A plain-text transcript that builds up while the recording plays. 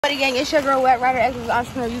Buddy gang, it's your girl Wett, writer, actress,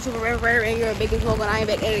 entrepreneur, YouTuber, writer, and your biggest mogul. And I am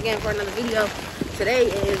back at it again for another video. Today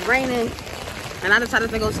it is raining, and I decided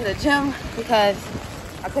to go to the gym because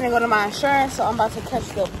I couldn't go to my insurance, so I'm about to catch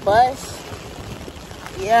the bus.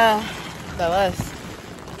 Yeah, the bus.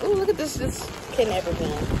 Ooh, look at this kidnapper van.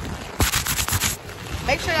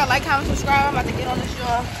 Make sure y'all like, comment, subscribe. I'm about to get on this,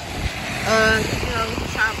 y'all. You know,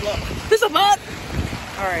 try and block. This a bug.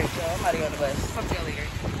 All right, so I'm about to go on the bus. Talk to y'all later.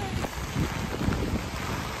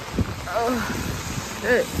 Oh,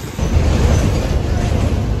 shit.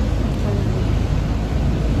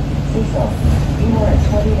 Cecil, you were at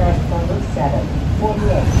 29.7,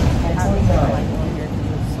 48, and 49.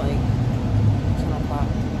 It's like 10 o'clock.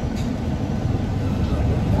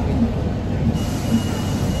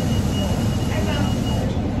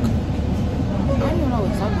 I don't even know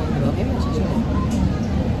what time it is. Maybe I should check.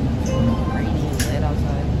 Raining and lit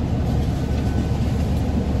outside.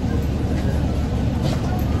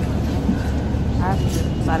 I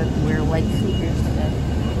decided to wear white sneakers today.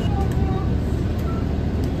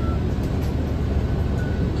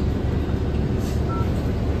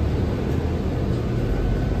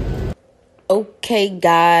 Okay,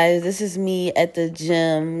 guys, this is me at the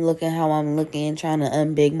gym, looking how I'm looking, trying to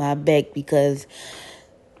unbig my back because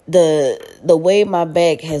the way my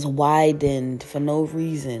back has widened for no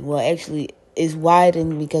reason. Well, actually, it's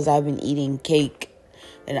widened because I've been eating cake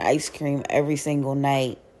and ice cream every single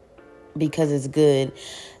night because it's good.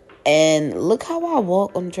 And look how I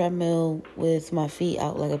walk on the treadmill with my feet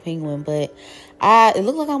out like a penguin. But it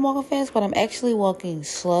looks like I'm walking fast, but I'm actually walking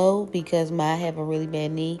slow because I have a really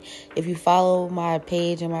bad knee. If you follow my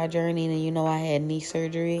page and my journey, then you know I had knee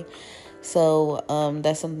surgery. So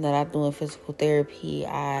that's something that I do in physical therapy.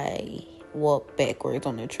 I walk backwards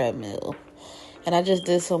on the treadmill. And I just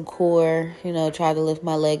did some core, try to lift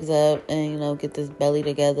my legs up and, get this belly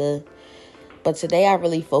together. But today I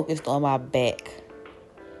really focused on my back.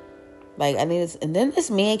 Like, and then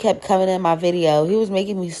this man kept coming in my video. He was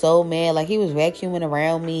making me so mad. Like, he was vacuuming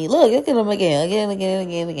around me. Look at him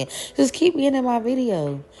again. Just keep getting in my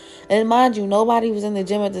video. And mind you, nobody was in the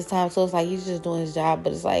gym at this time. So it's like, he's just doing his job.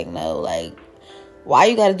 But it's like, no, like, why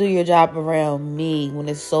you got to do your job around me when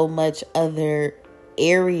there's so much other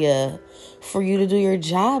area for you to do your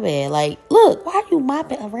job at? Like, look, why are you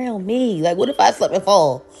mopping around me? Like, what if I slip and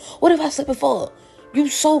fall? What if I slip and fall? You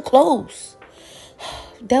so close.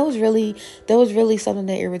 That was really something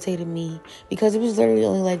that irritated me because it was literally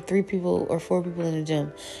only like 3 people or 4 people in the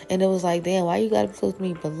gym. And it was like, damn, why you gotta be close to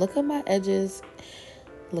me? But look at my edges.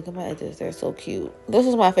 Look at my edges. They're so cute. This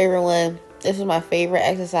was my favorite one. This was my favorite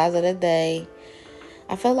exercise of the day.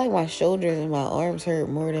 I felt like my shoulders and my arms hurt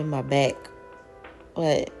more than my back.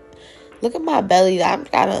 But look at my belly. I'm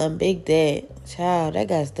gotta unbig that. Child, that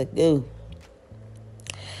got's the goo.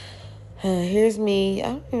 Here's me. I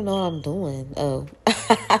don't even know what I'm doing. Oh,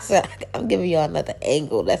 I said I'm giving y'all another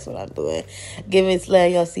angle. That's what I'm doing.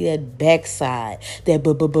 Letting y'all see that backside. That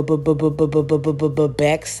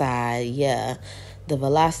backside. Yeah, the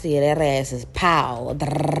velocity of that ass is pow.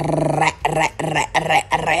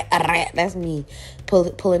 That's me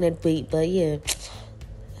pulling that beat. But yeah,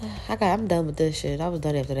 I'm done with this shit. I was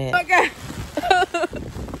done after that. Okay,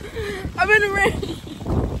 I'm in the rain.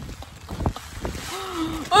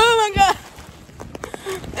 Oh my god,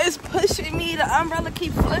 it's pushing me. The umbrella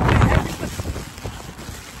keeps flipping everywhere.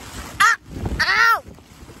 Ah, ow!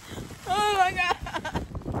 Oh my god,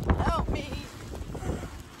 help me.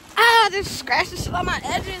 I just scratched the shit on my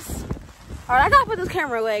edges. Alright, I gotta put this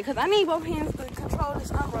camera away because I need both hands to control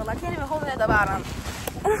this umbrella. I can't even hold it at the bottom.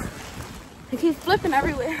 It keeps flipping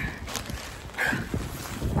everywhere.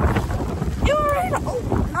 You already know.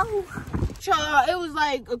 Oh no. Y'all, it was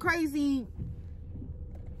like a crazy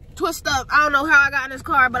twist up. I don't know how I got in this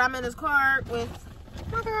car, but I'm in this car with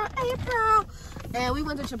my girl April, and we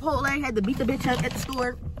went to Chipotle. Had to beat the bitch up at the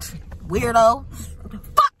store. Weirdo.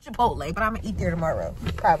 Fuck Chipotle, but I'm gonna eat there tomorrow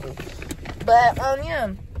probably. But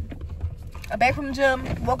yeah, I'm back from the gym,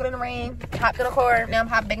 walking in the rain, hopped in the car. Now I'm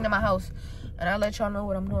hopping back into my house, and I'll let y'all know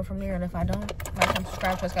what I'm doing from there. And if I don't, like, comment,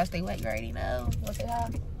 subscribe, plus gotta stay wet. You already know. Wanna say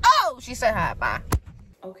hi? Oh, she said hi. Bye.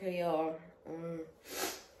 Okay, y'all.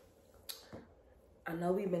 I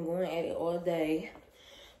know we've been going at it all day,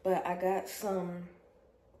 but I got some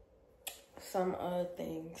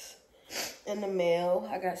things in the mail.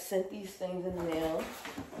 I got sent these things in the mail,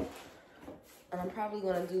 and I'm probably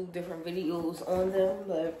gonna do different videos on them.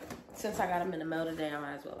 But since I got them in the mail today, I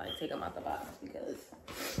might as well like take them out the box because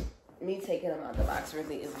me taking them out the box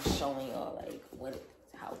really isn't showing y'all like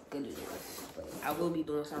how good it is. But I will be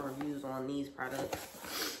doing some reviews on these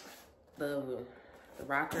products. The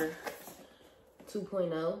rocker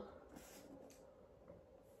 2.0.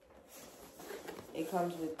 It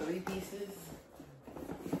comes with 3 pieces.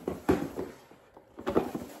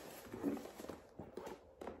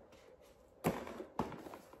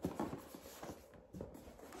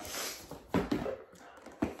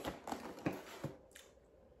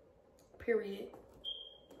 Period.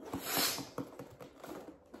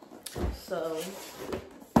 So,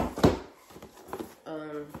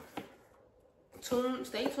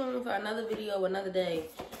 stay tuned for another video another day,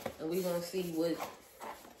 and we're gonna see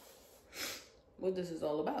what this is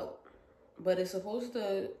all about. But it's supposed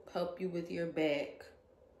to help you with your back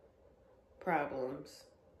problems,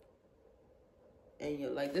 and you're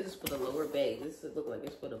like, this is for the lower back. This look like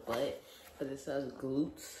it's for the butt, because it says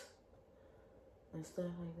glutes and stuff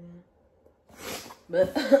like that.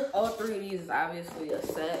 But all 3 of these is obviously a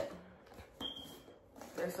set.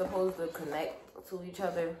 They're supposed to connect to each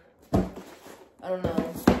other. I don't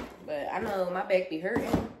know, but I know my back be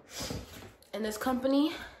hurting. And this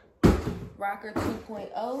company, Rocker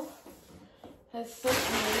 2.0, has sent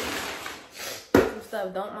me some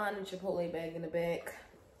stuff. Don't mind the Chipotle bag in the back.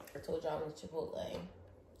 I told y'all I'm with Chipotle.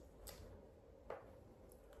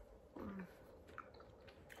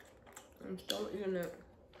 I'm still eating it.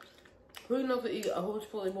 Who enough to eat a whole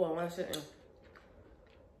Chipotle bowl in one sitting?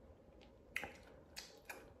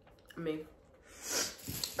 Me.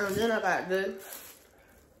 And then I got this.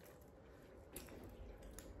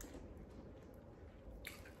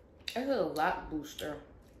 It's a lot booster.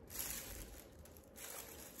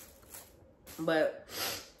 But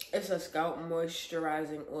it's a scalp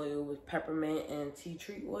moisturizing oil with peppermint and tea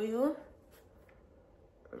tree oil.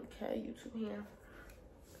 Okay, YouTube here.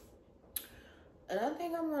 And I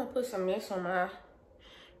think I'm gonna put some of this on my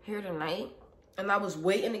hair tonight. And I was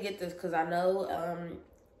waiting to get this because I know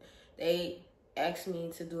they asked me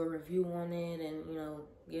to do a review on it and, you know,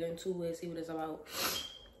 get into it, see what it's about.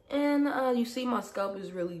 And you see my scalp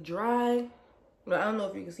is really dry. Well, I don't know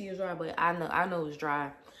if you can see it's dry, but I know it's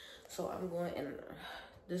dry. So I'm going, and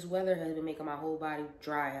this weather has been making my whole body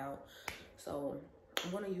dry out. So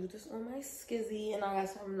I'm gonna use this on my skizzy, and I got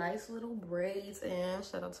some nice little braids, and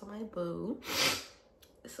shout out to my boo.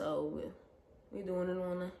 So we're doing it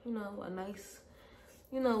on a, you know, a nice,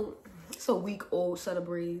 you know, it's a week-old set of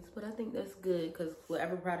braids, but I think that's good because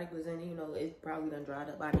whatever product was in it, you know, it probably done dried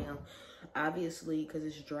up by now, obviously, because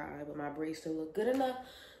it's dry, but my braids still look good enough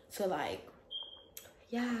to, like,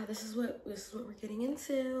 yeah, this is what we're getting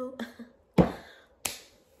into.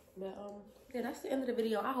 But yeah, that's the end of the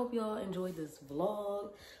video. I hope y'all enjoyed this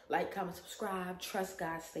vlog. Like, comment, subscribe. Trust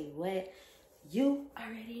God, stay wet. You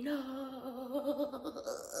already know.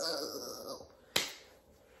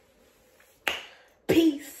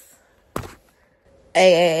 Peace.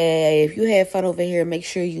 Hey, if you had fun over here, make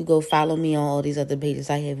sure you go follow me on all these other pages.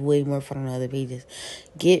 I have way more fun on other pages.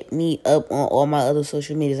 Get me up on all my other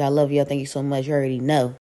social medias. I love y'all. Thank you so much. You already know.